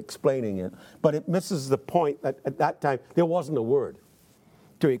way of explaining it, but it misses the point that at that time there wasn't a word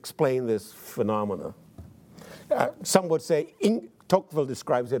to explain this phenomena. Some would say, Tocqueville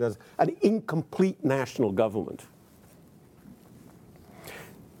describes it as an incomplete national government.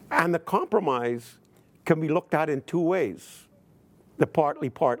 And the compromise can be looked at in two ways, the partly.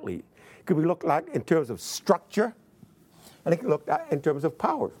 It can be looked at in terms of structure, and it can be looked at in terms of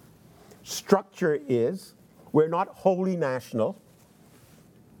power. Structure is, we're not wholly national.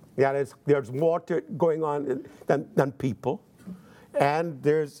 That is, there's more going on than people. And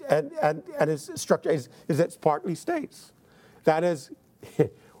its structure is it's partly states. That is,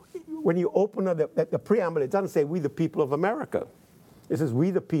 when you open the preamble, it doesn't say we the people of America. It says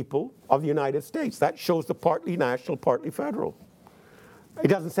we the people of the United States. That shows the partly national, partly federal. It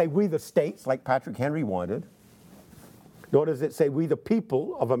doesn't say we the states like Patrick Henry wanted. Nor does it say we the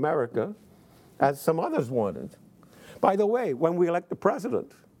people of America as some others wanted. By the way, when we elect the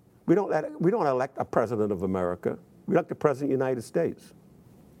president, we don't elect a president of America. We elect the president of the United States,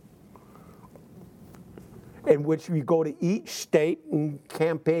 in which we go to each state and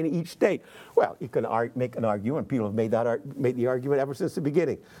campaign in each state. Well, you can make an argument, people have made the argument ever since the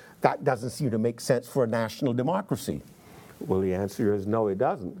beginning. That doesn't seem to make sense for a national democracy. Well, the answer is no, it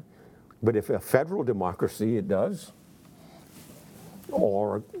doesn't. But if a federal democracy, it does.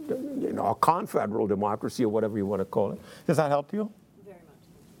 Or a confederal democracy, or whatever you want to call it. Does that help you? Very much.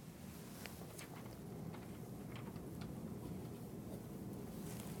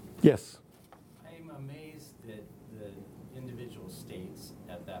 Yes. I'm amazed that the individual states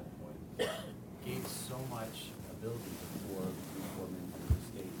at that point gave so much ability for members of the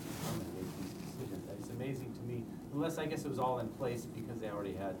state to come and make these decisions. It's amazing to me, unless I guess it was all in place because they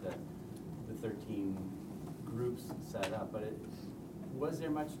already had the 13 groups set up, but was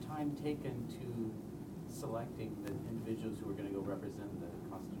there much time taken to selecting the individuals who were going to go represent the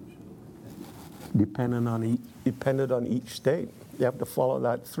Constitutional Convention? Dependent on each state. You have to follow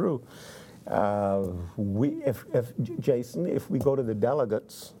that through. Jason, if we go to the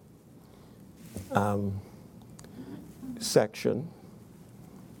delegates section,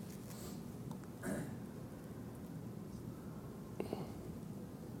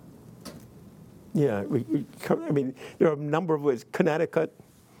 yeah, I mean, there are a number of ways. Connecticut,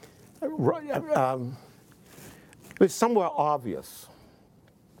 it's somewhat obvious.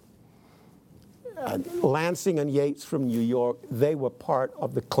 Lansing and Yates from New York, they were part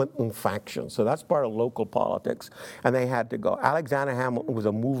of the Clinton faction. So that's part of local politics. And they had to go. Alexander Hamilton was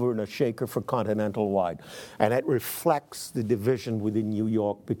a mover and a shaker for continental-wide. And it reflects the division within New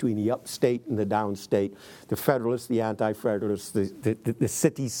York between the upstate and the downstate, the Federalists, the Anti-Federalists, the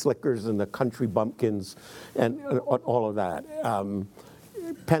city slickers and the country bumpkins, and all of that.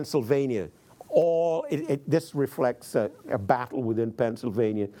 Pennsylvania, this reflects a battle within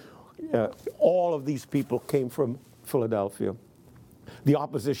Pennsylvania. All of these people came from Philadelphia. The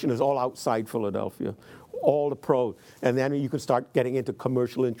opposition is all outside Philadelphia, all the pros. And then you can start getting into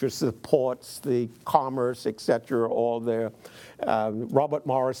commercial interests, the ports, the commerce, etc., all there. Robert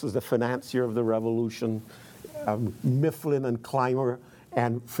Morris was the financier of the Revolution. Mifflin and Clymer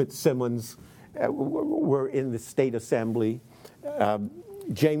and Fitzsimmons were in the state assembly.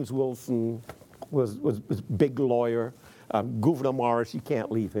 James Wilson was a big lawyer. Gouverneur Morris, you can't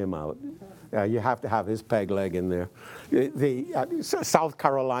leave him out. You have to have his peg leg in there. South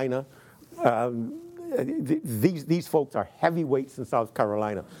Carolina, these folks are heavyweights in South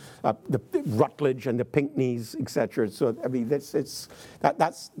Carolina. The Rutledge and the Pinckneys, etc. So I mean, that's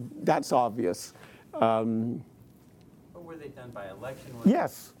obvious. Or were they done by election?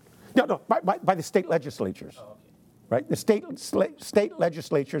 Yes. No, by the state legislatures. Oh, okay. Right? The state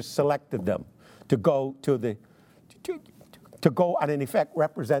legislatures selected them to go to go and in effect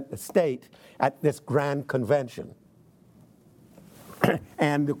represent the state at this grand convention.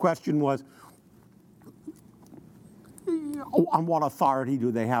 And the question was, on what authority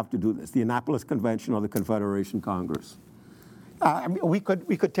do they have to do this? The Annapolis Convention or the Confederation Congress? I mean, we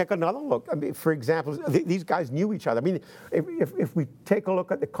could take another look. I mean, for example, these guys knew each other. I mean, if we take a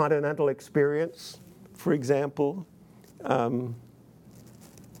look at the Continental experience, for example,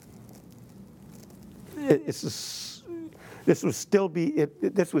 this would still be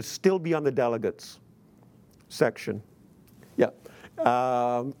on the delegates section. Yeah,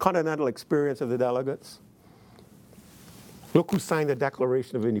 Continental experience of the delegates. Look who signed the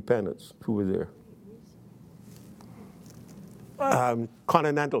Declaration of Independence. Who were there?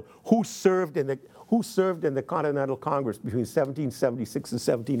 Continental. Who served in the Continental Congress between 1776 and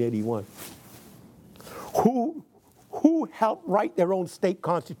 1781? Who who helped write their own state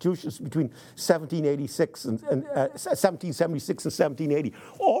constitutions between 1776 and 1776 and 1780.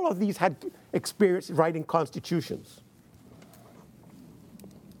 All of these had experience writing constitutions.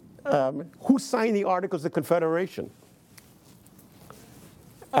 Who signed the Articles of Confederation?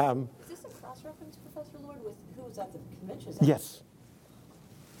 Is this a cross-reference, Professor Lord, with who was at the convention? Yes.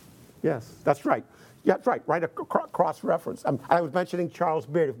 Yes, that's right. Yeah, that's right. Write a cross-reference. I was mentioning Charles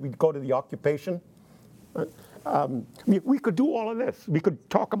Beard. If we go to the occupation, I mean, we could do all of this. We could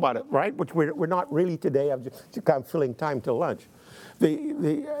talk about it, right? Which we're not really today. I'm just kind of filling time till lunch. I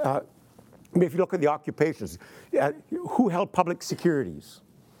mean, if you look at the occupations, who held public securities?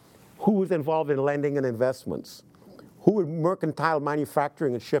 Who was involved in lending and investments? Who were mercantile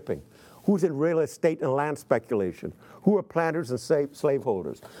manufacturing and shipping? Who's in real estate and land speculation? Who are planters and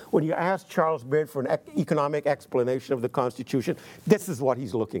slaveholders? When you ask Charles Beard for an economic explanation of the Constitution, this is what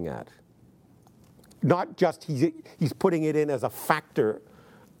he's looking at. Not just he's putting it in as a factor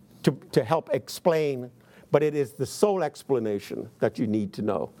to help explain, but it is the sole explanation that you need to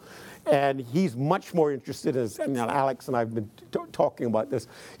know. And he's much more interested in, and Alex and I have been talking about this,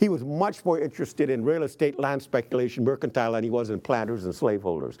 he was much more interested in real estate, land speculation, mercantile, than he was in planters and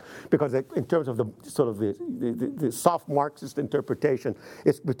slaveholders. Because in terms of the sort of the soft Marxist interpretation,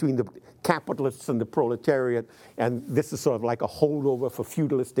 it's between the capitalists and the proletariat, and this is sort of like a holdover for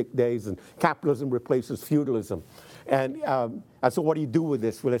feudalistic days, and capitalism replaces feudalism. And so what do you do with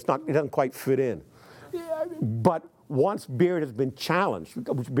this? Well, it doesn't quite fit in. But once Beard has been challenged,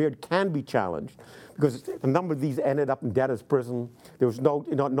 which Beard can be challenged, because a number of these ended up in debtor's prison. There was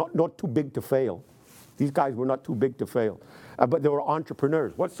not too big to fail. These guys were not too big to fail. But they were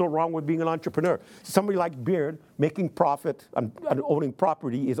entrepreneurs. What's so wrong with being an entrepreneur? Somebody like Beard, making profit and owning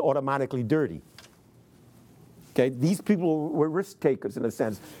property is automatically dirty. Okay, these people were risk takers in a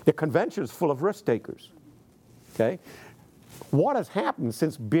sense. The convention is full of risk takers. Okay, what has happened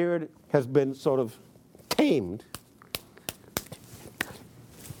since Beard has been sort of tamed?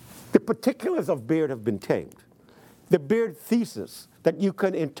 The particulars of Beard have been tamed. The Beard thesis that you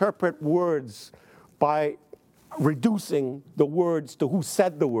can interpret words by reducing the words to who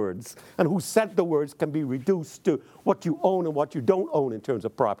said the words, and who said the words can be reduced to what you own and what you don't own in terms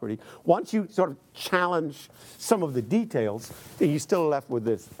of property. Once you sort of challenge some of the details, then you're still left with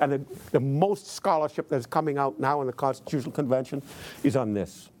this. And the most scholarship that's coming out now in the Constitutional Convention is on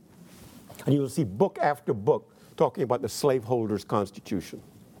this. And you'll see book after book talking about the slaveholders' constitution.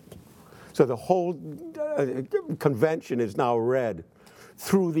 So the whole convention is now read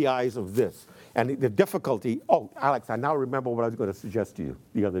through the eyes of this. And the difficulty, Alex, I now remember what I was going to suggest to you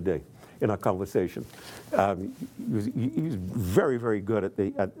the other day in our conversation. He was very, very good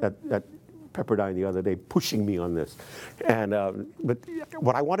at Pepperdine the other day, pushing me on this. And but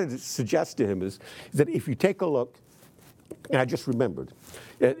what I wanted to suggest to him is that if you take a look, and I just remembered,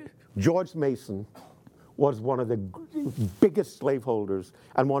 George Mason was one of the biggest slaveholders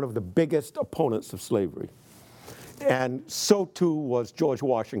and one of the biggest opponents of slavery. And so too was George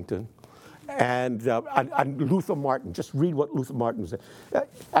Washington and Luther Martin. Just read what Luther Martin said.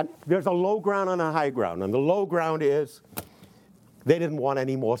 And there's a low ground and a high ground. And the low ground is they didn't want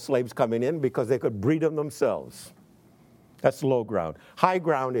any more slaves coming in because they could breed them themselves. That's low ground. High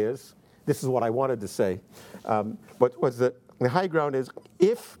ground is, this is what I wanted to say, but was that the high ground is,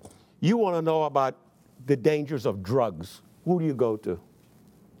 if you want to know about the dangers of drugs, who do you go to?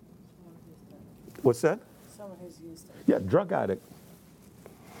 What's that? Someone who's used it. Yeah, drug addict.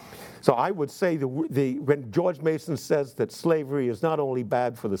 So I would say when George Mason says that slavery is not only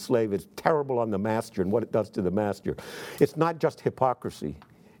bad for the slave, it's terrible on the master and what it does to the master, it's not just hypocrisy.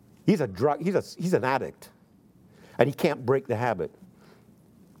 He's an addict, and he can't break the habit.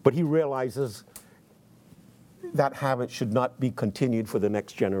 But he realizes that habit should not be continued for the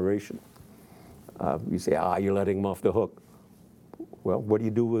next generation. You say, you're letting him off the hook. Well, what do you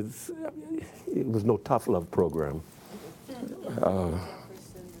do with, it was no tough love program.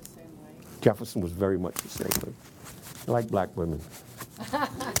 Jefferson was very much the same way. I like black women. I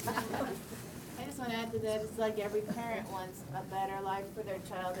just want to add to that, it's like every parent wants a better life for their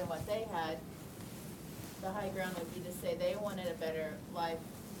child than what they had. The high ground would be to say they wanted a better life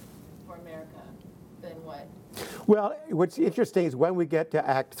for America than what? Well, what's interesting is when we get to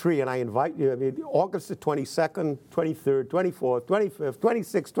Act 3, and I invite you, August the 22nd, 23rd, 24th, 25th,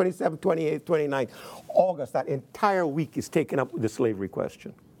 26th, 27th, 28th, 29th, August, that entire week is taken up with the slavery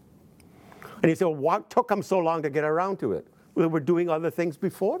question. And you say, well, what took them so long to get around to it? Well, we're doing other things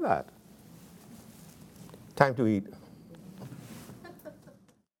before that. Time to eat.